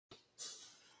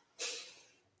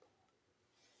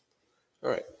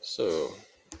Alright, so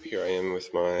here I am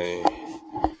with my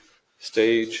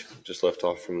stage, just left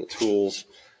off from the tools.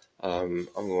 I'm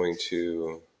going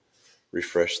to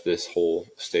refresh this whole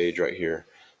stage right here.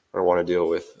 I don't want to deal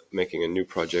with making a new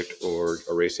project or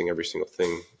erasing every single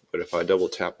thing, but if I double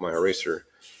tap my eraser,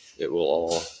 it will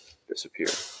all disappear.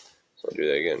 So I'll do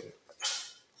that again.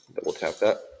 Double tap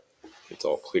that, it's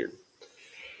all cleared.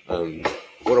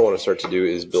 What I want to start to do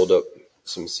is build up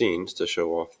some scenes to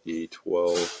show off the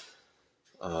 12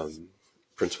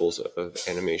 principles of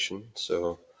animation.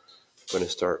 So I'm going to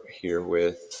start here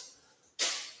with,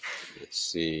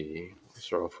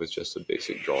 start off with just a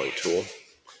basic drawing tool.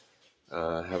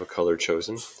 Have a color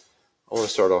chosen. I want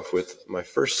to start off with my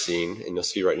first scene, and you'll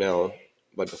see right now,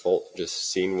 by default,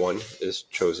 just scene 1 is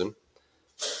chosen.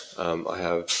 I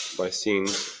have my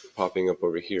scenes popping up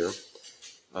over here.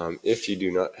 If you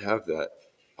do not have that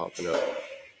popping up,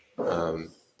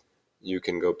 you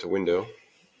can go up to Window,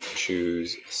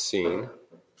 choose Scene,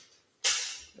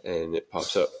 and it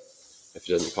pops up. If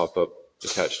it doesn't pop up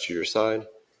attached to your side,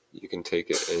 you can take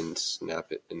it and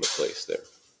snap it into place there.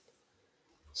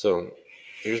 So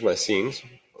here's my scenes.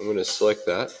 I'm going to select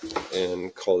that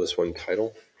and call this one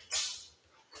Title.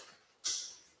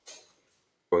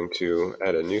 I'm going to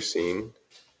add a new scene,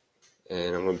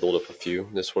 and I'm going to build up a few.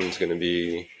 This one's going to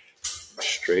be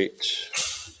straight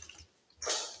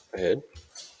ahead.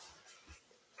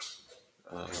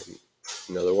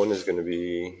 Another one is going to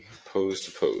be pose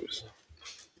to pose.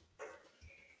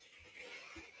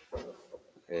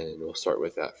 And we'll start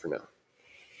with that for now.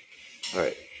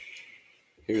 Alright,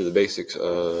 here are the basics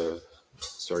of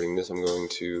starting this. I'm going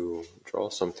to draw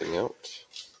something out,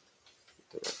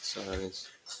 the right size.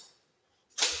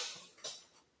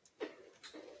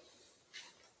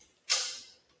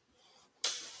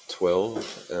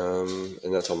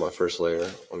 And that's on my first layer.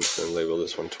 I'm just going to label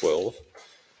this one 12.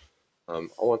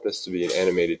 I want this to be an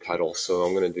animated title, so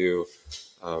I'm going to do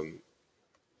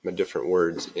my different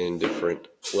words in different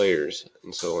layers.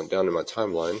 And so down in my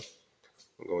timeline,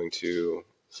 I'm going to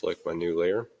select my new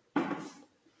layer. I'm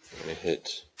going to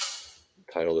hit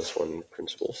title this one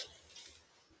Principles.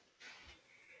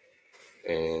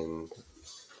 And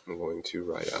I'm going to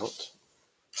write out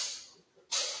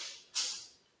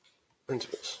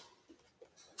Principles.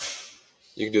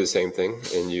 You can do the same thing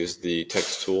and use the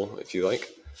text tool if you like.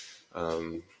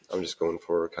 I'm just going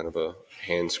for kind of a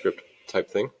hand script type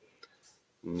thing.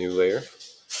 New layer,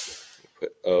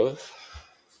 put of,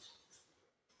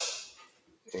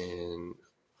 and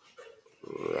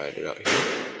write it out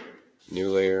here.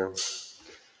 New layer,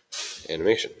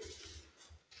 animation.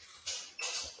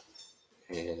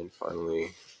 And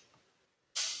finally,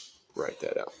 write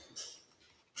that out.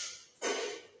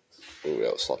 Ooh,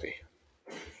 that was sloppy.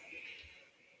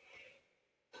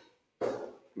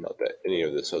 Not that any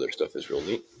of this other stuff is real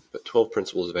neat, but 12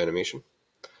 principles of animation.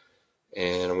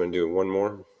 And I'm going to do one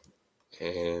more,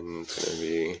 and it's going to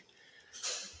be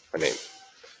my name.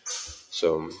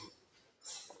 So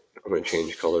I'm going to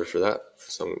change color for that.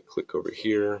 So I'm going to click over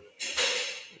here,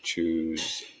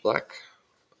 choose black.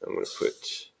 I'm going to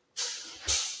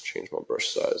change my brush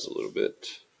size a little bit,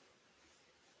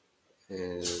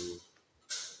 and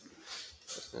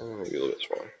maybe a little bit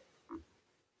smaller.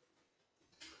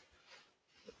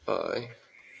 By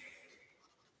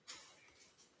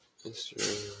Mr.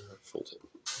 Fulton.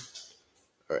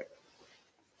 Alright,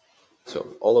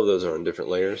 so all of those are on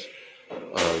different layers.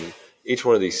 Each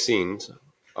one of these scenes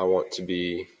I want to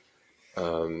be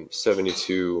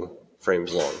 72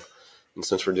 frames long. And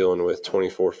since we're dealing with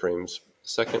 24 frames a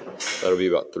second, that'll be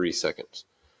about 3 seconds.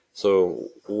 So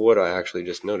what I actually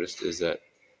just noticed is that,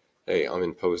 hey, I'm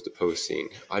in pose to pose scene.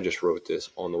 I just wrote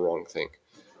this on the wrong thing.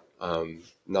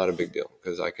 Not a big deal,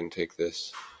 because I can take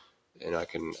this and I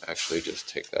can actually just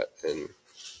take that and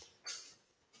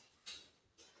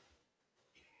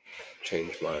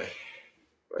change my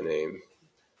name.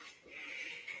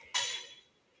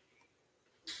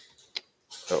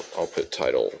 Oh, I'll put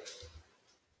title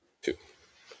 2.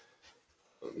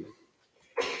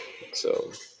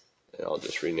 And I'll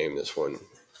just rename this one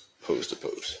pose to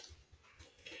pose.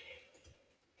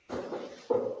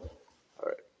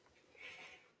 Alright.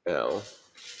 Now,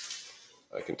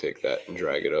 I can take that and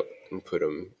drag it up and put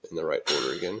them in the right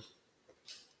order again.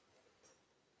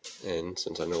 And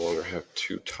since I no longer have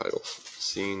 2 title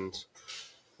scenes,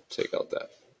 I'll take out that.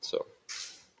 So,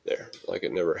 there, like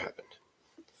it never happened.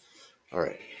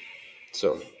 Alright,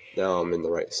 so now I'm in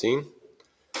the right scene.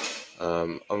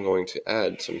 I'm going to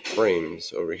add some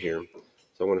frames over here.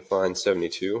 So I'm going to find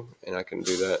 72, and I can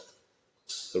do that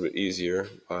a little bit easier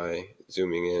by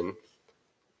zooming in,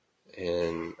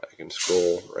 and I can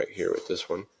scroll right here with this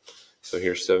one. So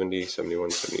here's 70,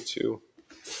 71, 72.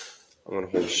 I'm going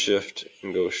to hold shift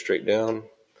and go straight down,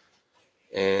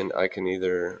 and I can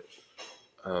either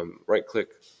right click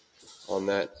on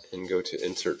that and go to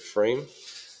insert frame,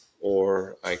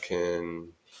 or I can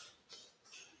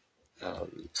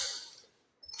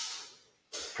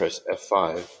press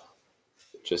F5,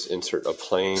 just insert a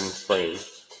plain frame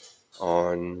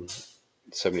on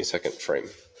 72nd frame.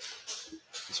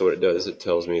 So what it does, it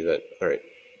tells me that, all right,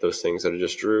 those things that I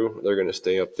just drew, they're going to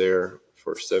stay up there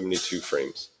for 72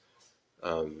 frames.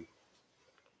 And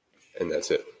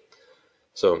that's it.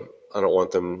 So I don't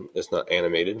want them, it's not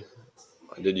animated.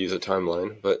 I did use a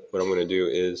timeline, but what I'm going to do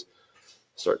is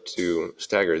start to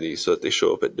stagger these so that they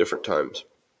show up at different times.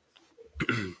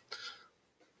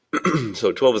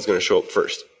 So 12 is going to show up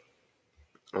first.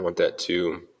 I want that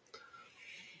to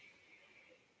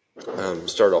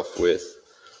start off with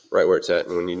right where it's at.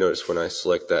 And when you notice when I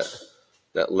select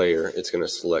that layer, it's going to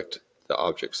select the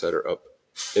objects that are up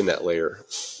in that layer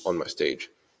on my stage.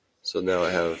 So now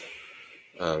I have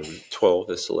 12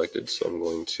 is selected, so I'm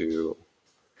going to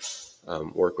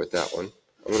work with that one.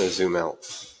 I'm going to zoom out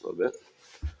a little bit.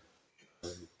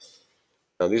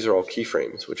 Now these are all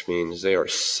keyframes, which means they are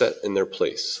set in their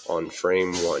place on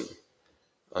frame 1.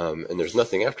 And there's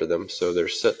nothing after them, so they're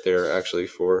set there actually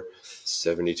for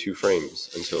 72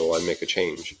 frames until I make a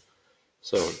change.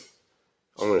 So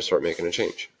I'm going to start making a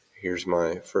change. Here's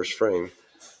my first frame.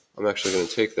 I'm actually going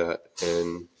to take that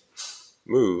and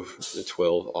move the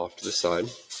 12 off to the side.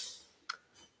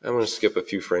 I'm going to skip a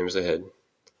few frames ahead.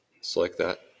 Select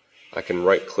that. I can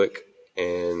right click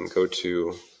and go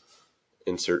to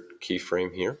insert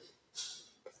keyframe here,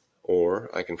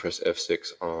 or I can press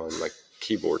F6 on my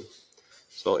keyboard.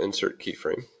 So I'll insert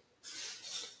keyframe,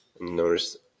 and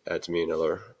notice it adds me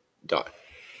another dot.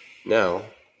 Now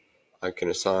I can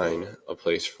assign a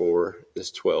place for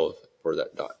this 12 for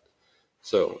that dot.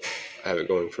 So I have it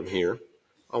going from here.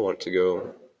 I want it to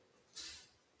go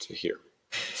to here.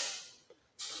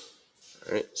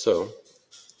 All right, so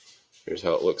here's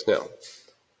how it looks now.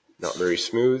 Not very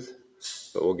smooth,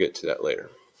 but we'll get to that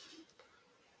later.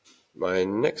 My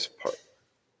next part,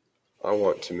 I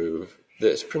want to move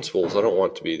this. Principals, I don't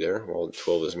want to be there while the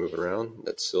 12 is moving around.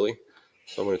 That's silly.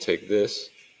 So I'm going to take this,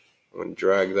 I'm going to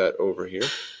drag that over here,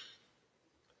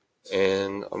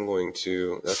 and I'm going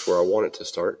to, that's where I want it to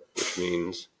start, which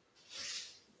means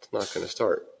it's not going to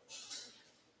start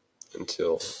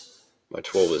until my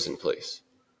 12 is in place.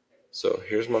 So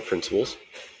here's my principals.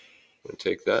 I'm going to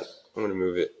take that, I'm going to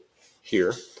move it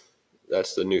here.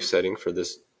 That's the new setting for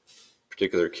this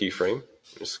particular keyframe. I'm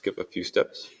going to skip a few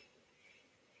steps.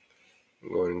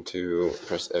 I'm going to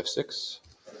press F6,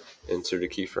 insert a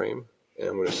keyframe, and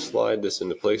I'm going to slide this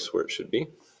into place where it should be.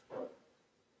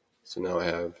 So now I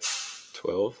have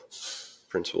 12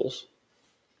 principals.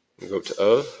 I'm going to go to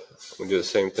of. I'm going to do the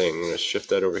same thing. I'm going to shift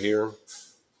that over here. I'm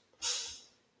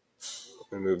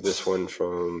going to move this one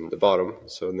from the bottom,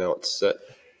 so now it's set.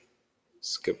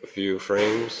 Skip a few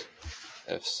frames,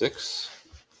 F6,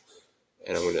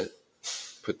 and I'm going to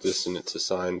put this in its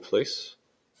assigned place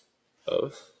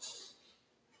of.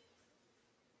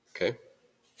 Okay.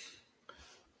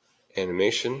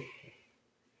 Animation,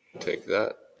 take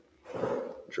that,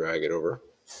 drag it over.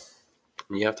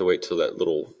 And you have to wait till that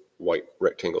little white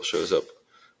rectangle shows up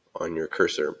on your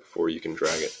cursor before you can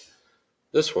drag it.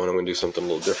 This one I'm going to do something a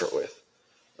little different with.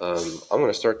 I'm going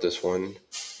to start this one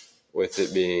with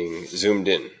it being zoomed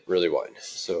in really wide.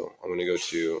 So I'm going to go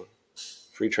to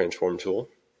Free Transform Tool.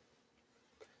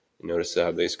 You notice I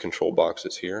have these control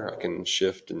boxes here. I can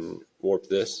shift and warp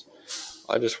this.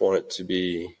 I just want it to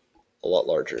be a lot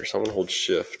larger. So I'm going to hold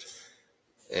shift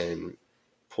and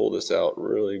pull this out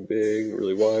really big,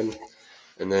 really wide.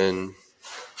 And then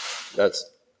that's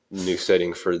the new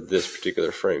setting for this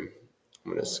particular frame.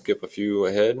 I'm going to skip a few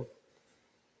ahead.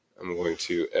 I'm going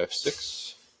to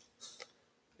F6.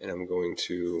 And I'm going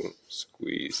to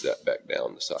squeeze that back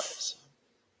down to size.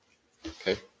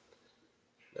 Okay.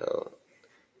 Now,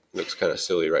 it looks kind of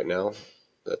silly right now.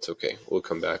 That's okay. We'll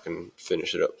come back and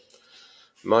finish it up.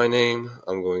 My name,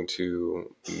 I'm going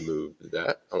to move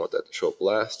that. I want that to show up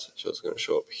last, so it's going to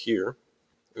show up here.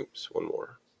 Oops, one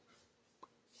more.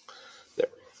 There.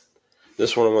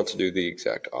 This one I want to do the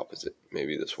exact opposite.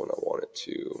 Maybe this one I want it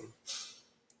to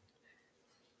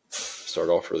start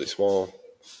off really small,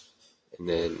 and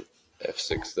then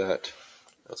F6 that.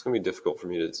 Now it's going to be difficult for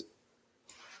me to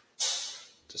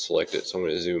select it, so I'm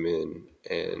going to zoom in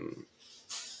and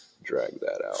drag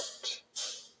that out.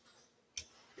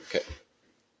 Okay.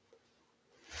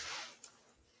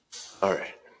 All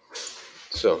right.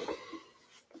 So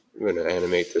I'm going to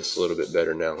animate this a little bit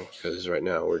better now, because right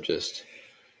now we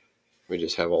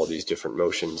just have all these different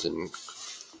motions and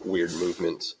weird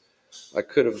movements. I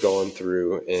could have gone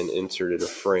through and inserted a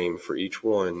frame for each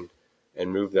one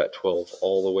and moved that 12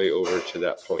 all the way over to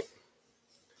that point.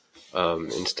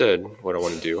 Instead, what I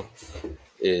want to do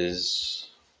is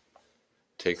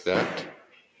take that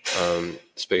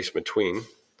space between,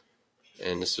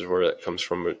 and this is where that comes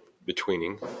from,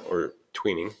 betweening or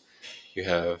tweening. You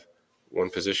have one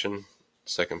position,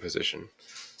 second position.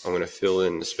 I'm going to fill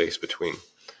in the space between.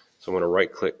 So I'm going to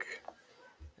right click,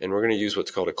 and we're going to use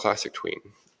what's called a classic tween.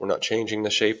 We're not changing the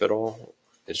shape at all.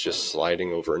 It's just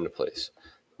sliding over into place.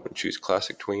 I'm going to choose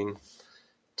classic tween.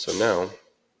 So now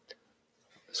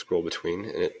scroll between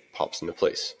and it pops into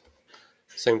place.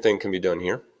 Same thing can be done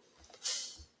here.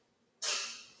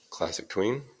 Classic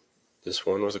tween. This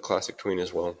one was a classic tween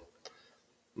as well.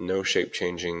 No shape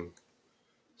changing.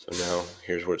 So now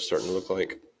here's what it's starting to look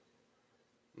like.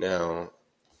 Now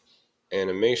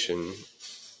animation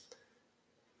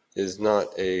is not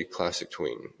a classic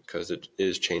tween because it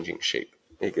is changing shape.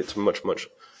 It gets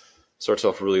starts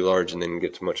off really large and then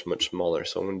gets much smaller.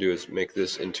 So what I'm going to do is make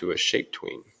this into a shape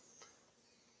tween.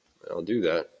 I'll do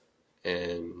that,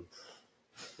 and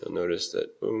you'll notice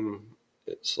that boom,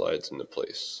 it slides into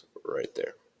place right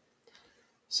there.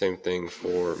 Same thing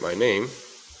for my name,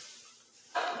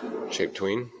 shape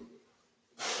tween.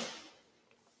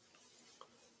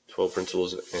 12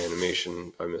 Principles of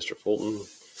Animation by Mr. Fulton,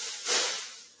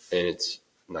 and it's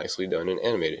nicely done and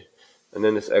animated. And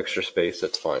then this extra space,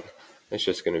 that's fine. It's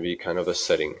just going to be kind of a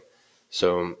setting.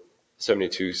 So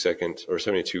 72 seconds or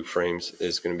 72 frames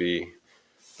is going to be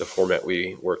the format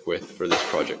we work with for this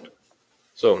project.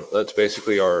 So that's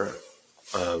basically our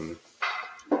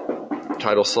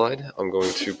title slide. I'm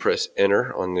going to press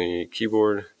enter on the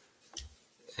keyboard,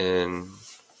 and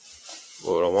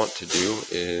what I want to do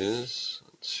is,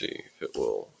 let's see if it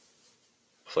will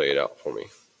play it out for me.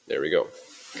 There we go.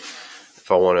 If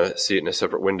I want to see it in a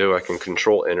separate window, I can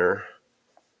control enter,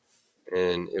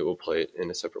 and it will play it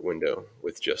in a separate window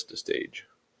with just the stage.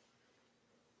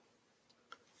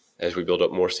 As we build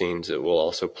up more scenes, it will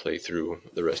also play through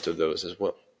the rest of those as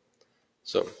well.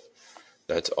 So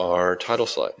that's our title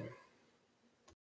slide.